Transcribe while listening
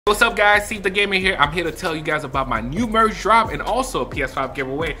What's up guys, Steve the Gamer here. I'm here to tell you guys about my new merch drop and also a PS5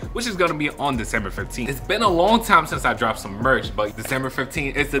 giveaway, which is going to be on December 15th. It's been a long time since I dropped some merch, but December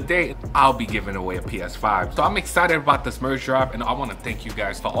 15th is the day I'll be giving away a PS5. So I'm excited about this merch drop, and I want to thank you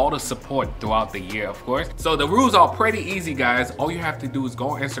guys for all the support throughout the year, of course. So the rules are pretty easy, guys. All you have to do is go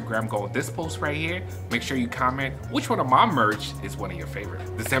on Instagram, go on this post right here, make sure you comment which one of my merch is one of your favorites.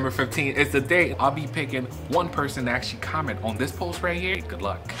 December 15th is the day I'll be picking one person to actually comment on this post right here. Good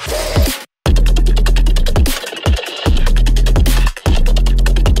luck.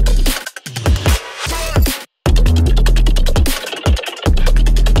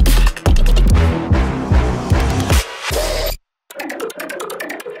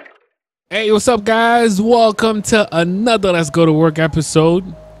 Hey, what's up guys? Welcome to another Let's Go to Work episode.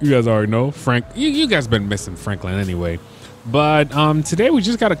 You guys already know Frank. You guys been missing Franklin anyway. But today we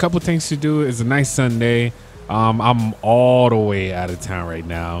just got a couple things to do. It's a nice Sunday. I'm all the way out of town right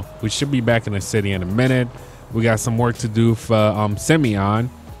now. We should be back in the city in a minute. We got some work to do for Simeone.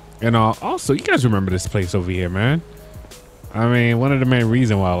 And also, you guys remember this place over here, man. I mean, one of the main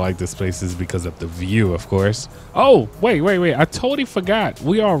reasons why I like this place is because of the view, of course. Oh, wait. I totally forgot.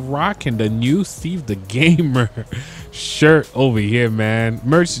 We are rocking the new Steve the Gamer shirt over here, man.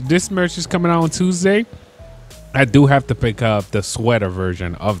 This merch is coming out on Tuesday. I do have to pick up the sweater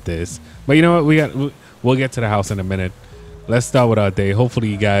version of this. But you know what? We'll get to the house in a minute. Let's start with our day. Hopefully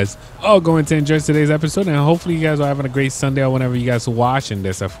you guys are going to enjoy today's episode, and hopefully you guys are having a great Sunday or whenever you guys are watching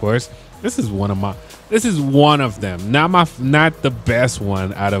this, of course. This is one of them. Not the best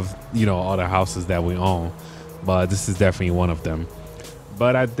one out of, you know, all the houses that we own, but this is definitely one of them.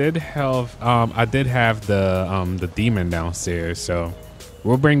 But I did have the demon downstairs, so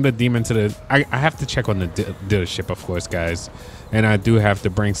we'll bring the demon to the I have to check on the dealership, of course, guys. And I do have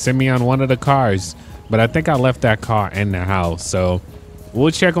to bring Simeone one of the cars, but I think I left that car in the house, so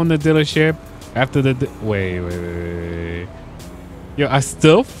we'll check on the dealership after the wait. Yo, I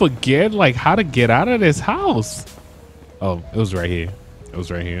still forget like how to get out of this house. Oh, it was right here.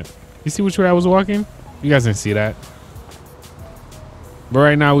 You see which way I was walking? You guys didn't see that. But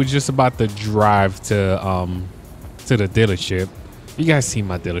right now we're just about to drive to the dealership. You guys see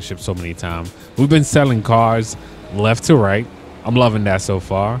my dealership so many times. We've been selling cars left to right. I'm loving that so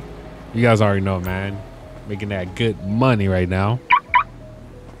far. You guys already know, man. Making that good money right now.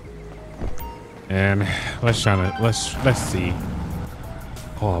 And let's see.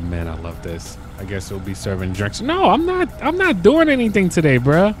 Oh man, I love this. I guess we'll be serving drinks. No, I'm not doing anything today,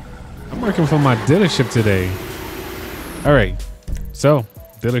 bruh. I'm working for my dealership today. All right. So,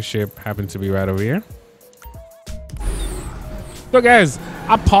 dealership happens to be right over here. So guys,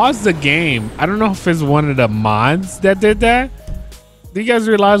 I paused the game. I don't know if it's one of the mods that did that. Do you guys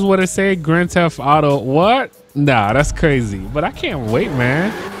realize what it said? Grand Theft Auto. What? Nah, that's crazy. But I can't wait,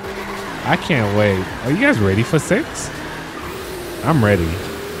 man. I can't wait. Are you guys ready for 6? I'm ready.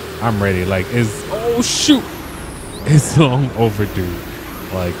 Like, oh shoot. It's long overdue.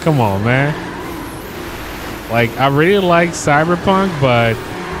 Like, come on, man. Like, I really like Cyberpunk, but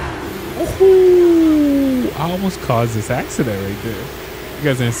ooh, I almost caused this accident right there. You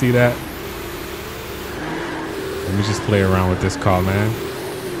guys didn't see that? Let me just play around with this car, man.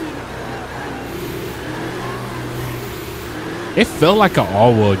 It felt like an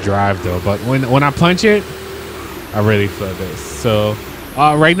all-wheel drive though, but when I punch it, I really feel this. So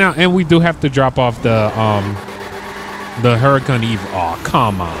right now, and we do have to drop off the Huracan Evo. Oh,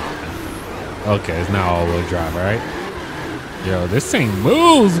 come on. Okay, it's not all-wheel drive, all right? Yo, this thing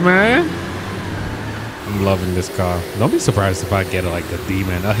moves, man. I'm loving this car. Don't be surprised if I get like a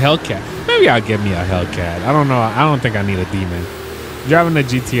demon, a Hellcat. Maybe I'll get me a Hellcat. I don't know. I don't think I need a demon. Driving the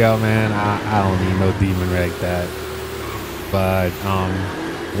GTL, man, I don't need no demon like that. But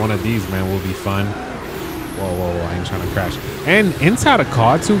one of these, man, will be fun. Whoa, I ain't trying to crash. And inside a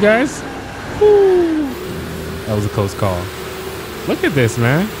car too, guys. Woo, that was a close call. Look at this,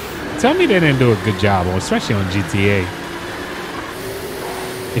 man. Tell me they didn't do a good job, especially on GTA.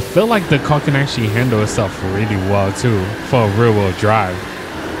 It felt like the car can actually handle itself really well too for a rear-wheel drive.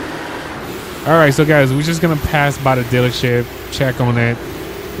 All right, so guys, we're just gonna pass by the dealership, check on it,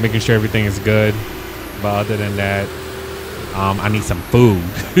 making sure everything is good. But other than that, I need some food.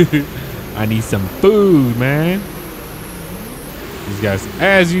 I need some food, man. These guys,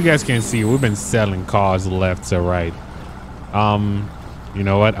 as you guys can see, we've been selling cars left to right. You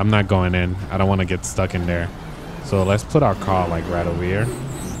know what? I'm not going in. I don't want to get stuck in there. So let's put our car like right over here.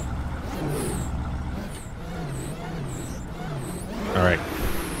 All right.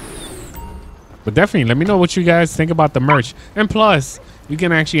 But definitely let me know what you guys think about the merch. And plus, you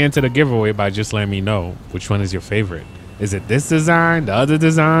can actually enter the giveaway by just letting me know which one is your favorite. Is it this design, the other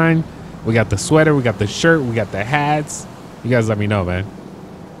design? We got the sweater, we got the shirt, we got the hats. You guys let me know, man.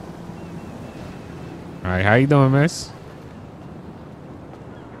 All right, how you doing, miss?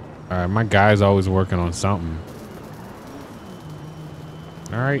 All right, my guy's always working on something.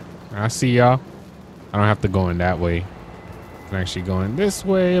 All right, I see y'all. I don't have to go in that way. I can actually go in this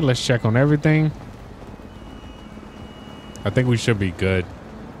way. Let's check on everything. I think we should be good.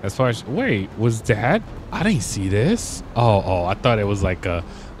 As far as, wait, was that? I didn't see this. Oh, I thought it was like a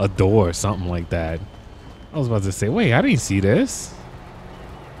door or something like that. I was about to say, wait, I didn't see this.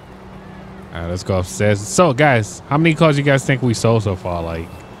 All right, let's go upstairs. So, guys, how many cars you guys think we sold so far? Like,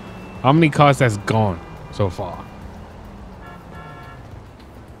 how many cars that's gone so far?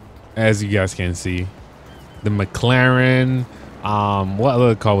 As you guys can see, the McLaren. What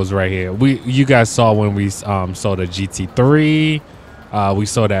other car was right here? You guys saw when we saw the GT3. We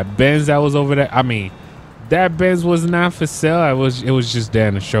saw that Benz that was over there. I mean, that Benz was not for sale. It was just there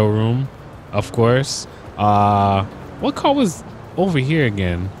in the showroom, of course. What car was over here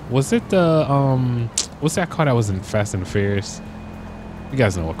again? Was it the what's that car that was in Fast and Furious? You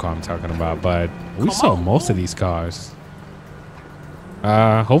guys know what car I'm talking about, but we saw most of these cars.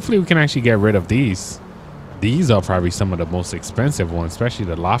 Hopefully we can actually get rid of these. These are probably some of the most expensive ones, especially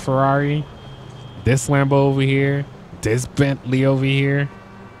the LaFerrari, this Lambo over here, this Bentley over here.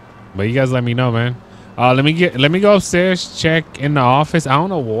 But you guys let me know, man. Let me go upstairs, check in the office. I don't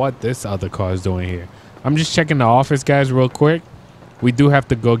know what this other car is doing here. I'm just checking the office, guys, real quick. We do have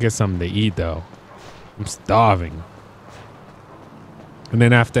to go get something to eat, though. I'm starving. And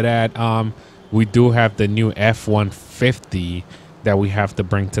then after that, we do have the new F150 that we have to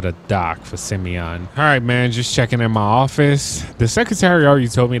bring to the dock for Simeone. All right, man, just checking in my office. The secretary already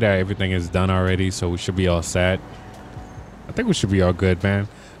told me that everything is done already, so we should be all set. I think we should be all good, man.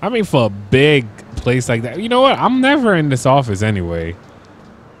 I mean, for a big place like that, you know what? I'm never in this office anyway.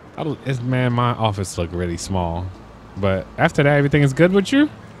 Man, my office look really small. But after that, everything is good with you?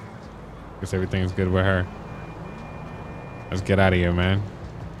 Guess everything is good with her. Let's get out of here, man.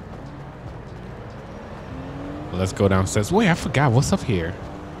 Let's go downstairs. Wait, I forgot. What's up here?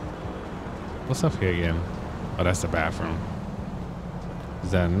 What's up here again? Oh, that's the bathroom.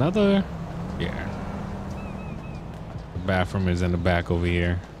 Is that another? Yeah. The bathroom is in the back over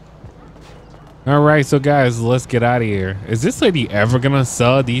here. All right, so guys, let's get out of here. Is this lady ever gonna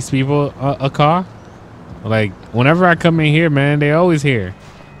sell these people a car? Like, whenever I come in here, man, they always here.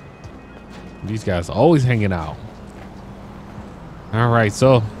 These guys always hanging out. All right,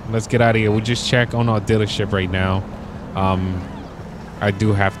 so let's get out of here. We just check on our dealership right now. I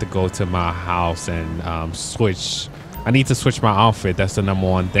do have to go to my house and switch. I need to switch my outfit. That's the number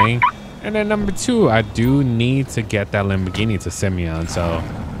one thing. And then number two, I do need to get that Lamborghini to Simeone. So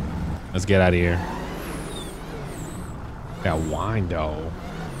let's get out of here. That wine, though.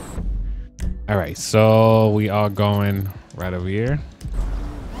 All right, so we are going right over here.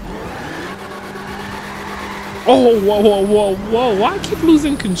 Oh, whoa. Why I keep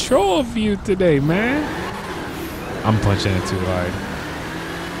losing control of you today, man? I'm punching it too hard.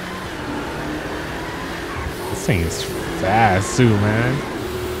 This thing is fast too, man.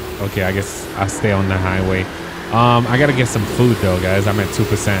 Okay, I guess I'll stay on the highway. I gotta get some food though, guys. I'm at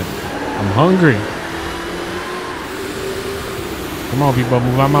 2%. I'm hungry. Come on, people,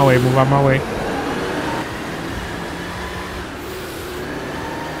 move out my way, move out my way.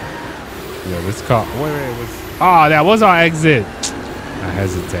 Yeah, this car. Wait. Oh, that was our exit. I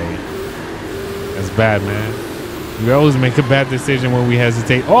hesitate. That's bad, man. We always make a bad decision when we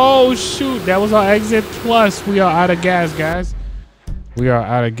hesitate. Oh, shoot. That was our exit. Plus, we are out of gas, guys. We are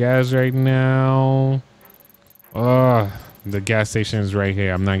out of gas right now. The gas station is right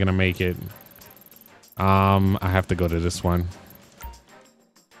here. I'm not going to make it. I have to go to this one.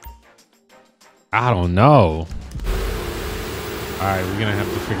 I don't know. All right, we're going to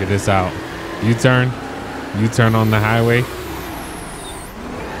have to figure this out. U-turn. U-turn on the highway.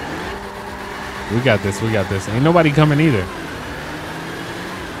 We got this. We got this. Ain't nobody coming either.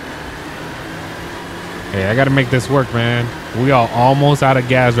 Hey, I got to make this work, man. We are almost out of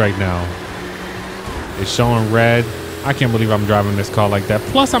gas right now. It's showing red. I can't believe I'm driving this car like that.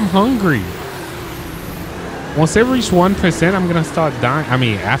 Plus, I'm hungry. Once it reaches 1%, I'm going to start dying. I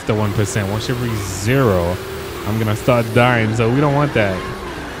mean, after 1%, once it reaches 0, I'm going to start dying. So we don't want that.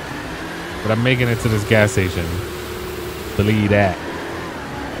 But I'm making it to this gas station. Believe that.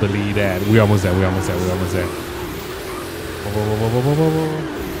 Believe that. We almost there. We almost there. We almost there. Whoa.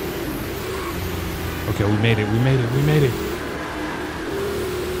 Okay, we made it. We made it. We made it.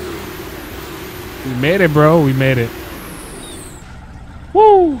 We made it, bro. We made it.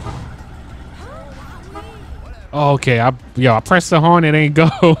 Woo. Oh, okay. I pressed the horn. It ain't go.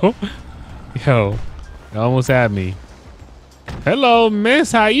 Yo, it almost had me. Hello,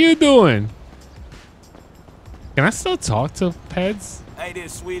 miss. How you doing? Can I still talk to pets? Hey there,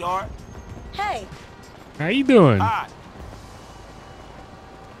 sweetheart. Hey. How you doing? Hi.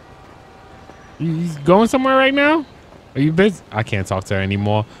 You going somewhere right now? Are you busy? I can't talk to her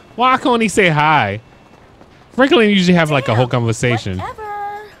anymore. Well, I can only say hi. Franklin usually have like a whole conversation.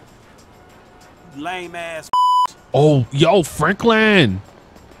 Whatever. Lame ass. Oh, yo, Franklin.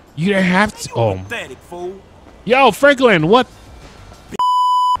 You didn't have to. Oh, Pathetic fool. yo, Franklin, what?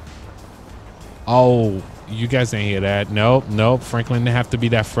 Oh, you guys didn't hear that. Nope, nope. Franklin didn't have to be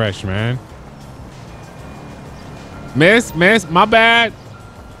that fresh, man. Miss, my bad.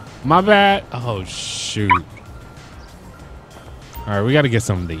 My bad. Oh, shoot. All right, we got to get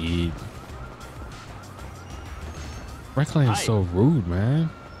something to eat. Franklin is so rude, man.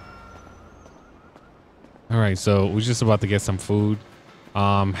 All right, so we're just about to get some food.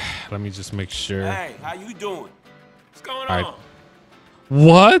 Let me just make sure. Hey, how you doing? What's going All right. on?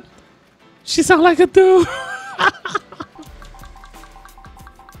 What? She sound like a dude.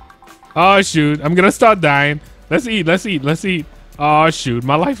 Oh, shoot. I'm going to start dying. Let's eat. Let's eat. Let's eat. Oh, shoot.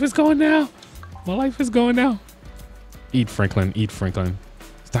 My life is going now. My life is going now. Eat, Franklin. Eat, Franklin.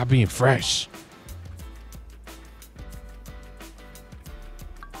 Stop being fresh.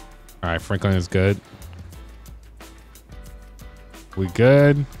 All right, Franklin is good. We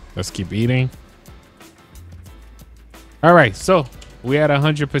good. Let's keep eating. All right, so we at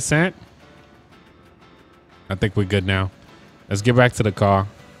 100%. I think we're good now. Let's get back to the car.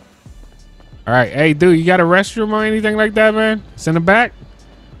 All right, hey, dude, you got a restroom or anything like that, man? It's in the back.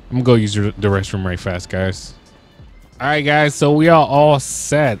 I'm gonna go use the restroom right fast, guys. All right, guys, so we are all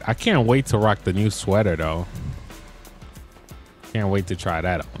set. I can't wait to rock the new sweater, though. Can't wait to try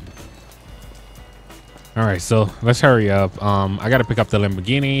that on. All right, so let's hurry up. I got to pick up the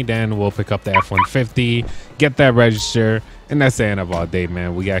Lamborghini, then we'll pick up the F-150, get that register, and that's the end of our day,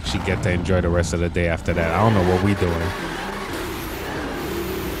 man. We actually get to enjoy the rest of the day after that. I don't know what we doing.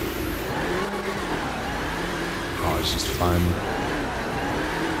 Oh, it's just fun.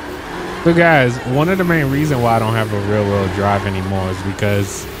 So, guys, one of the main reasons why I don't have a real-world drive anymore is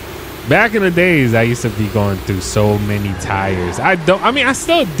because back in the days, I used to be going through so many tires. I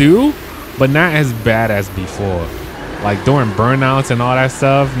still do, but not as bad as before. Like during burnouts and all that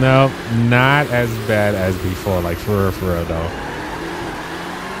stuff. No, not as bad as before. Like for real though.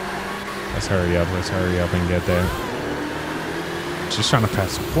 Let's hurry up. Let's hurry up and get there. Just trying to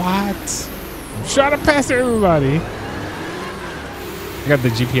pass. What? I'm trying to pass everybody. I got the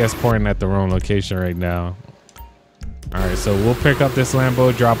GPS pointing at the wrong location right now. All right, so we'll pick up this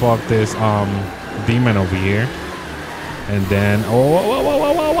Lambo, drop off this Demon over here. And then,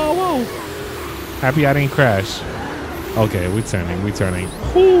 whoa. Happy I didn't crash. Okay, we turning.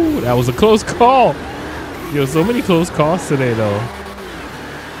 Whew, that was a close call. Yo, so many close calls today, though.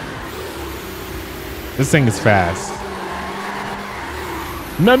 This thing is fast.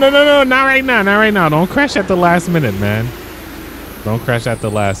 No, not right now. Don't crash at the last minute, man. Don't crash at the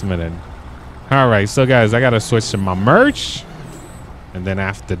last minute. All right, so guys, I got to switch to my merch. And then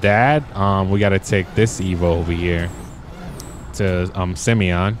after that, we got to take this Evo over here to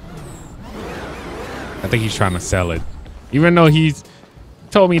Simeone. I think he's trying to sell it. Even though he's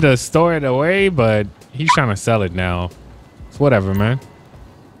told me to store it away, but he's trying to sell it now. It's whatever, man.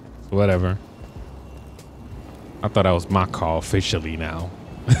 It's whatever. I thought that was my car officially now.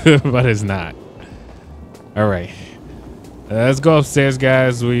 But it's not. All right. Let's go upstairs,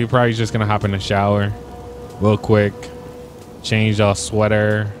 guys. We're probably just going to hop in the shower real quick. Change our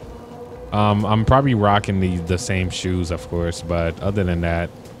sweater. I'm probably rocking the same shoes, of course. But other than that,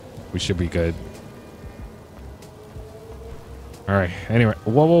 we should be good. All right. Anyway,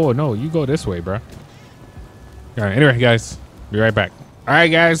 whoa, no, you go this way, bro. All right. Anyway, guys, be right back. All right,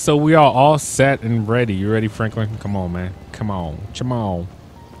 guys. So we are all set and ready. You ready, Franklin? Come on, man. Come on.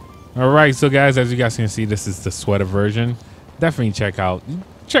 All right. So, guys, as you guys can see, this is the sweater version. Definitely check.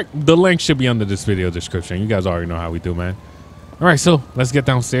 The link should be under this video description. You guys already know how we do, man. All right. So let's get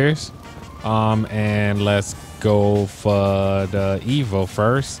downstairs. And let's go for the Evo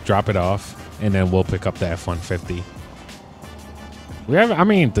first. Drop it off, and then we'll pick up the F-150.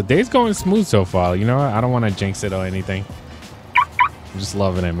 The day's going smooth so far. You know, I don't want to jinx it or anything. I'm just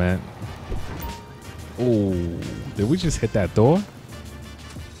loving it, man. Oh, did we just hit that door?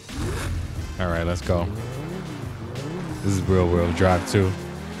 All right, let's go. This is real drive too.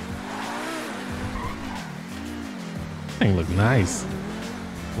 Thing look nice.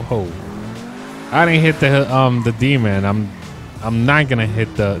 Whoa. I didn't hit the Demon. I'm not gonna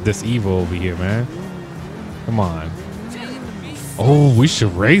hit this Evo over here, man. Come on. Oh, we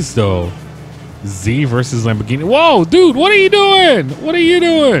should race though. Z versus Lamborghini. Whoa, dude, what are you doing? What are you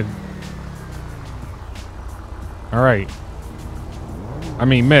doing? All right. I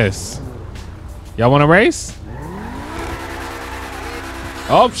mean, miss. Y'all want to race?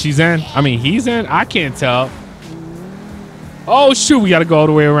 Oh, she's in. I mean, he's in. I can't tell. Oh, shoot. We got to go all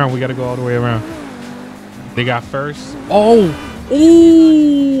the way around. We got to go all the way around. They got first. Oh.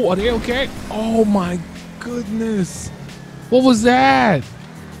 Ooh. Are they okay? Oh, my goodness. What was that?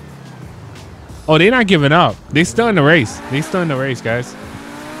 Oh, they're not giving up. They still in the race. They still in the race, guys.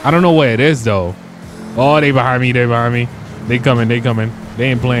 I don't know where it is, though. Oh, they behind me. They behind me. They coming. They coming. They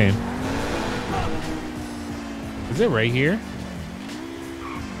ain't playing. Is it right here?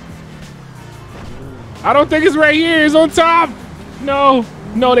 I don't think it's right here. It's on top. No.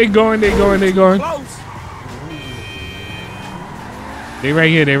 No, they going. They going. They going. Close. They right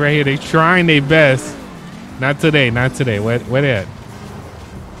here. They right here. They trying their best. Not today. Not today. Where they at?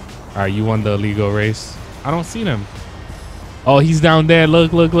 All right, you won the illegal race. I don't see them. Oh, he's down there.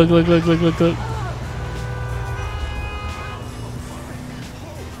 Look, look, look, look, look, look, look, look.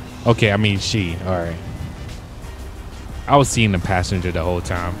 Okay, I mean she. All right. I was seeing the passenger the whole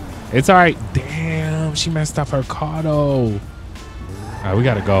time. It's all right. Damn, she messed up her car though. All right, we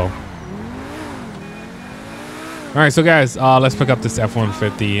gotta go. All right, so guys, let's pick up this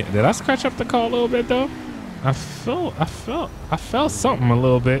F-150. Did I scratch up the car a little bit though? I felt something a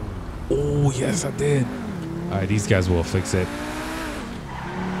little bit. Oh yes, I did. All right, these guys will fix it.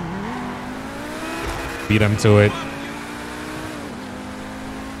 Beat them to it.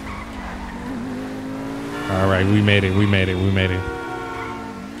 All right, we made it. We made it. We made it.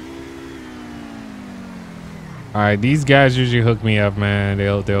 All right, these guys usually hook me up, man.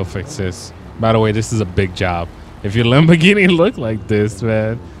 They'll fix this. By the way, this is a big job. If your Lamborghini look like this,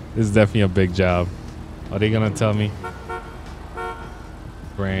 man, this is definitely a big job. Are they gonna tell me?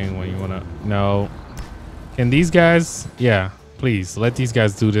 Bring when you wanna. No. Can these guys? Yeah, please let these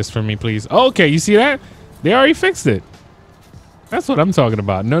guys do this for me, please. Oh, okay, you see that? They already fixed it. That's what I'm talking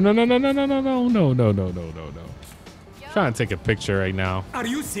about. No, no, no, no, no, no, no, no, no, no, no, no, no. Trying to take a picture right now. Are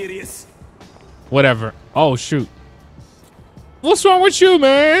you serious? Whatever. Oh shoot. What's wrong with you,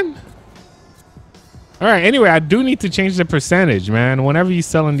 man? All right. Anyway, I do need to change the percentage, man. Whenever you're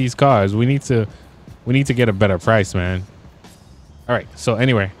selling these cars, we need to get a better price, man. All right. So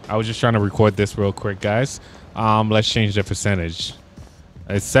anyway, I was just trying to record this real quick, guys. Let's change the percentage.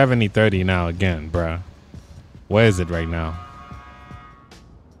 It's 70-30 now again, bruh. Where is it right now?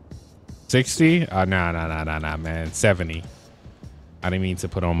 60? Nah, man. 70. I didn't mean to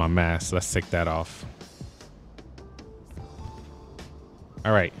put on my mask. Let's take that off.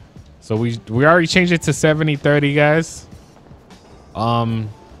 All right. So we already changed it to 70-30, guys.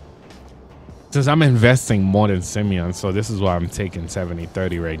 Since I'm investing more than Simeone, so this is why I'm taking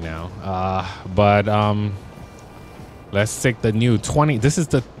 70-30 right now. Let's take the new 20. This is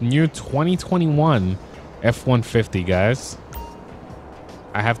the new 2021 F-150, guys.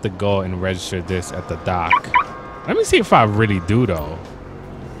 I have to go and register this at the dock. Let me see if I really do, though.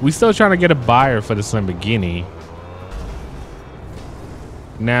 We still trying to get a buyer for this Lamborghini.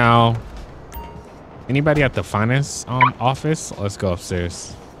 Now, anybody at the finance office? Let's go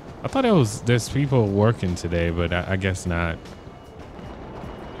upstairs. I thought there's people working today, but I guess not.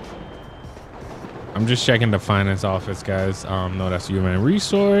 I'm just checking the finance office, guys. No, that's human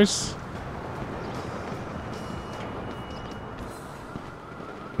resource.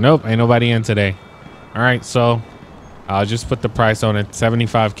 Nope, ain't nobody in today. All right, so I'll just put the price on it.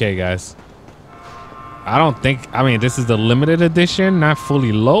 75K, guys. I mean, this is the limited edition, not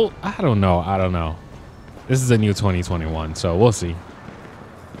fully low. I don't know. This is a new 2021, so we'll see.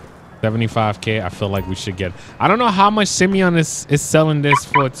 75K, I feel like we should get. I don't know how much Simeone is selling this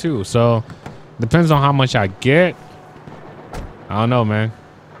for too, so depends on how much I get. I don't know, man.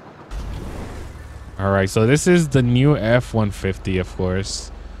 All right, so this is the new F-150, of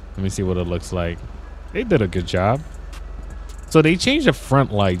course. Let me see what it looks like. They did a good job. So they changed the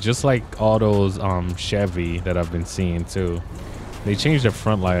front light, just like all those Chevy that I've been seeing too. They changed the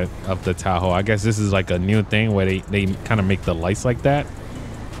front light of the Tahoe. I guess this is like a new thing where they kind of make the lights like that.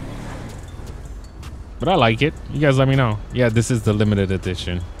 But I like it. You guys let me know. Yeah, this is the limited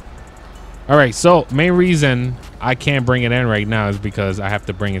edition. All right, so main reason I can't bring it in right now is because I have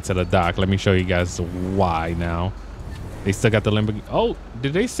to bring it to the dock. Let me show you guys why now. They still got the Lamborghini. Oh,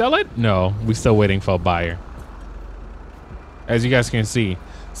 did they sell it? No, we still waiting for a buyer. As you guys can see,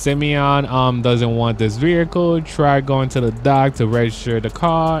 Simeone doesn't want this vehicle. Try going to the dock to register the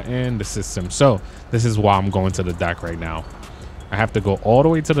car and the system. So this is why I'm going to the dock right now. I have to go all the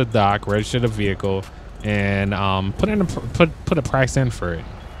way to the dock, register the vehicle, and put a price in for it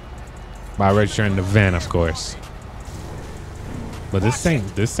by registering the VIN, of course. But this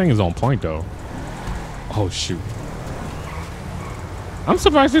thing is on point though. Oh shoot! I'm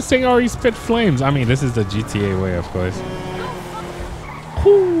surprised this thing already spit flames. I mean, this is the GTA way, of course.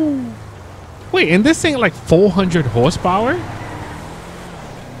 Whew. Wait, and this thing like 400 horsepower?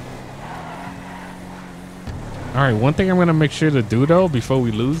 All right, one thing I'm gonna make sure to do though before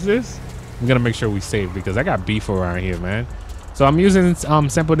we lose this, I'm gonna make sure we save because I got beef around here, man. So I'm using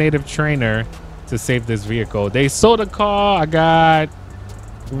Simple Native Trainer to save this vehicle. They sold the car. I got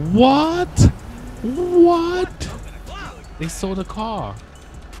what? What? They sold the car.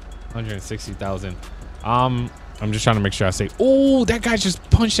 160,000. I'm just trying to make sure I save. Oh, that guy just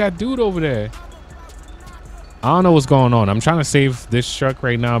punched that dude over there. I don't know what's going on. I'm trying to save this truck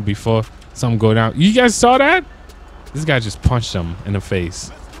right now before something go down. You guys saw that? This guy just punched him in the face.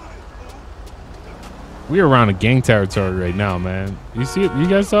 We're around a gang territory right now, man. You see it? You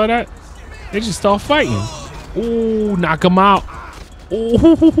guys saw that? They just start fighting. Oh, knock him out.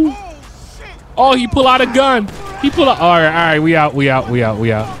 Oh, he pull out a gun. He pull out. All right, we out.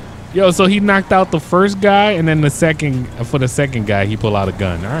 Yo, so he knocked out the first guy, and then the second guy, he pull out a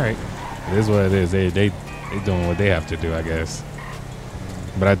gun. All right, it is what it is. They doing what they have to do, I guess.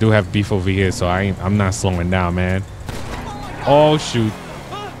 But I do have beef over here, so I'm not slowing down, man. Oh shoot.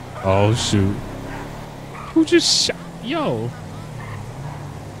 Oh shoot. Who just shot? Yo.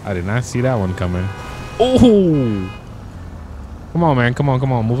 I did not see that one coming. Oh. Come on, man. Come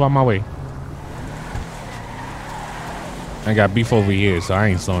on. Move out my way. I got beef over here, so I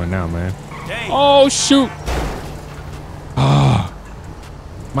ain't slowing down, man. Dang. Oh, shoot. Ah.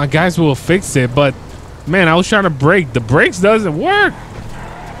 My guys will fix it, but, man, I was trying to brake. The brakes doesn't work.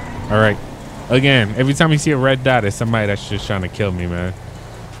 All right. Again, every time you see a red dot, it's somebody that's just trying to kill me, man.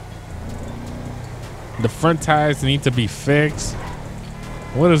 The front tires need to be fixed.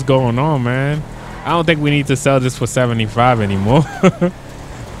 What is going on, man? I don't think we need to sell this for 75 anymore.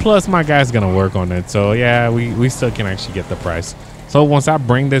 Plus, my guy's gonna work on it, so yeah, we still can actually get the price. So once I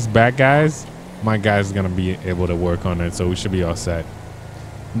bring this back, guys, my guy's gonna be able to work on it, so we should be all set.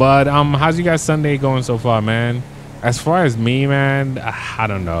 But how's you guys Sunday going so far, man? As far as me, man, I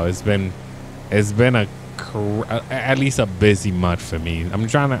don't know. It's been at least a busy month for me. I'm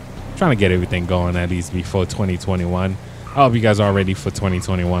trying to get everything going at least before 2021. I hope you guys are ready for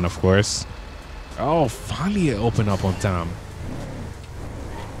 2021, of course. Oh, finally it opened up on time.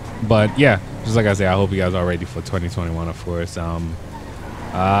 But yeah, just like I said, I hope you guys are ready for 2021, of course. And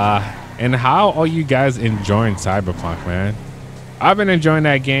how are you guys enjoying Cyberpunk, man? I've been enjoying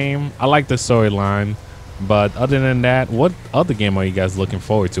that game. I like the storyline. But other than that, what other game are you guys looking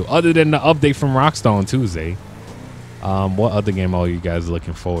forward to? Other than the update from Rockstar on Tuesday. What other game are you guys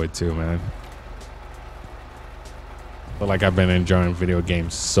looking forward to, man? I feel like I've been enjoying video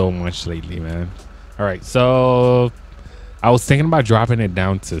games so much lately, man. All right, so I was thinking about dropping it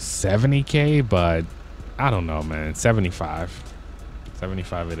down to 70K, but I don't know, man. 75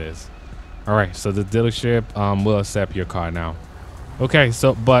 it is. All right, so the dealership will accept your car now. Okay,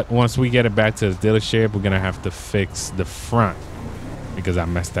 so but once we get it back to the dealership, we're gonna have to fix the front because I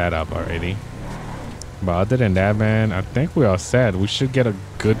messed that up already. But other than that, man, I think we're all set. We should get a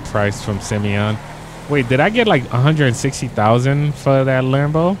good price from Simeone. Wait, did I get like 160,000 for that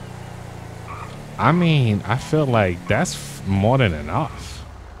Lambo? I mean, I feel like that's more than enough.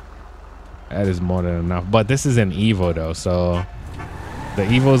 That is more than enough. But this is an Evo though, so the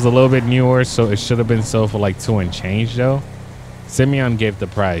Evo is a little bit newer, so it should have been sold for like 2 and change though. Simeone gave the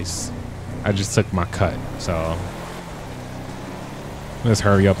price. I just took my cut, so let's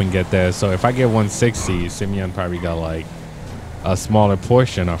hurry up and get there. So if I get 160, Simeone probably got like a smaller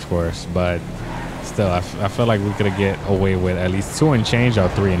portion, of course, but still, I feel like we could have get away with at least 2 and change or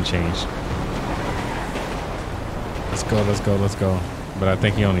 3 and change. Let's go. But I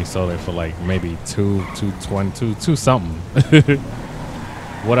think he only sold it for like maybe 220, something.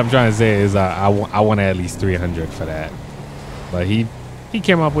 What I'm trying to say is I want at least 300 for that. But he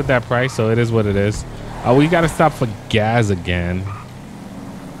came up with that price, so it is what it is. We got to stop for gas again.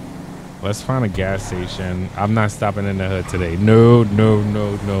 Let's find a gas station. I'm not stopping in the hood today. No.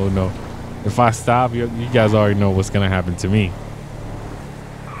 If I stop, you guys already know what's going to happen to me.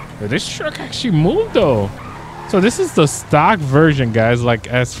 This truck actually moved, though. So this is the stock version, guys. Like,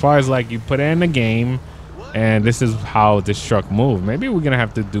 as far as, like, you put it in the game, and this is how this truck moved. Maybe we're going to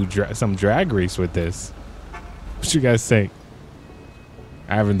have to do some drag race with this. What you guys think?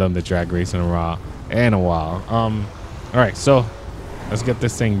 I haven't done the drag race in a while. All right, so let's get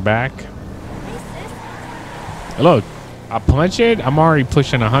this thing back. Look, I punch it. I'm already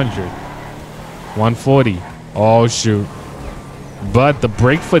pushing 100. 140. Oh, shoot. But the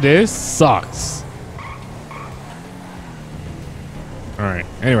brake for this sucks. All right.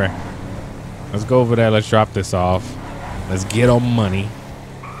 Anyway, let's go over there. Let's drop this off. Let's get our money.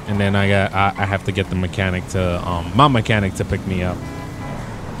 And then I have to get the mechanic to, my mechanic to pick me up.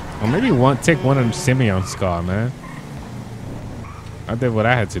 Or maybe take one of Simeone's car, man. I did what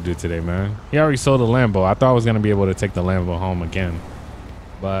I had to do today, man. He already sold the Lambo. I thought I was going to be able to take the Lambo home again.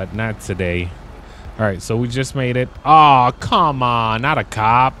 But not today. All right, so we just made it. Oh, come on. Not a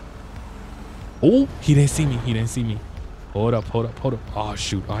cop. Oh, he didn't see me. He didn't see me. Hold up, hold up, hold up. Oh,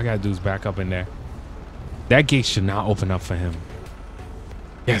 shoot. All I got to do is back up in there. That gate should not open up for him.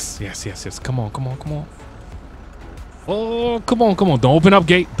 Yes, yes, yes, yes. Come on, come on, come on. Oh, come on, come on. Don't open up,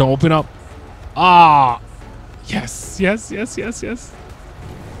 gate. Don't open up. Ah. Yes, yes, yes, yes, yes.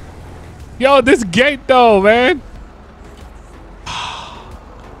 Yo, this gate, though, man.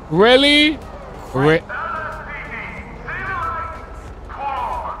 Really?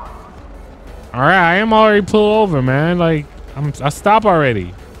 All right, I am already pulled over, man. Like, I stop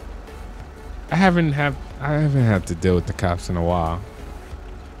already. I haven't had to deal with the cops in a while.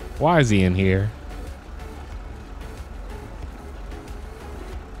 Why is he in here?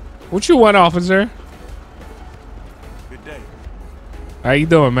 What you want, officer? Good day. How you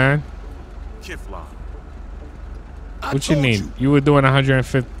doing, man? Kiflon. What you need? You were doing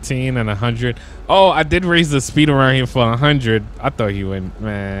 115 and 100. Oh, I did raise the speed around here for 100. I thought he went,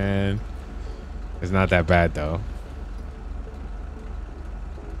 man. It's not that bad though.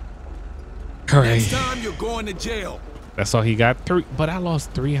 All right. Next time you're going to jail. That's all he got. But I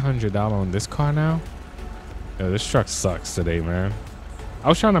lost $300 on this car now. Yo, this truck sucks today, man. I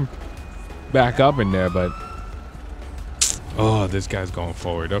was trying to back up in there, but oh, this guy's going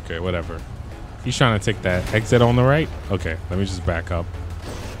forward. Okay, whatever. He's trying to take that exit on the right. Okay, let me just back up.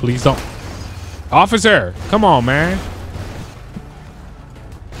 Please don't. Officer, come on, man.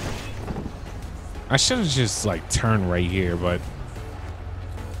 I should have just like turned right here, but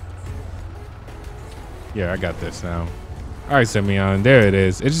yeah, I got this now. All right, Simeone, there it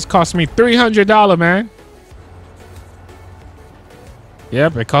is. It just cost me $300, man.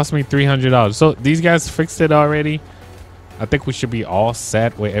 Yep, it cost me $300. So these guys fixed it already. I think we should be all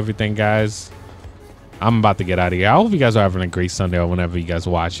set with everything, guys. I'm about to get out of here. I hope you guys are having a great Sunday or whenever you guys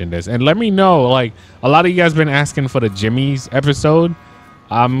watching this. And let me know, like, a lot of you guys been asking for the Jimmy's episode.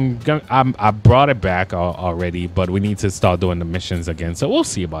 I brought it back already, but we need to start doing the missions again. So we'll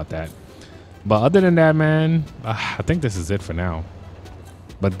see about that. But other than that, man, I think this is it for now.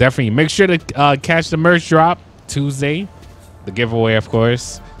 But definitely make sure to catch the merch drop Tuesday. The giveaway, of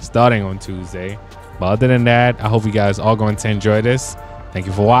course, starting on Tuesday. But other than that, I hope you guys are going to enjoy this. Thank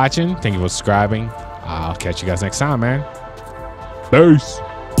you for watching. Thank you for subscribing. I'll catch you guys next time, man. Peace.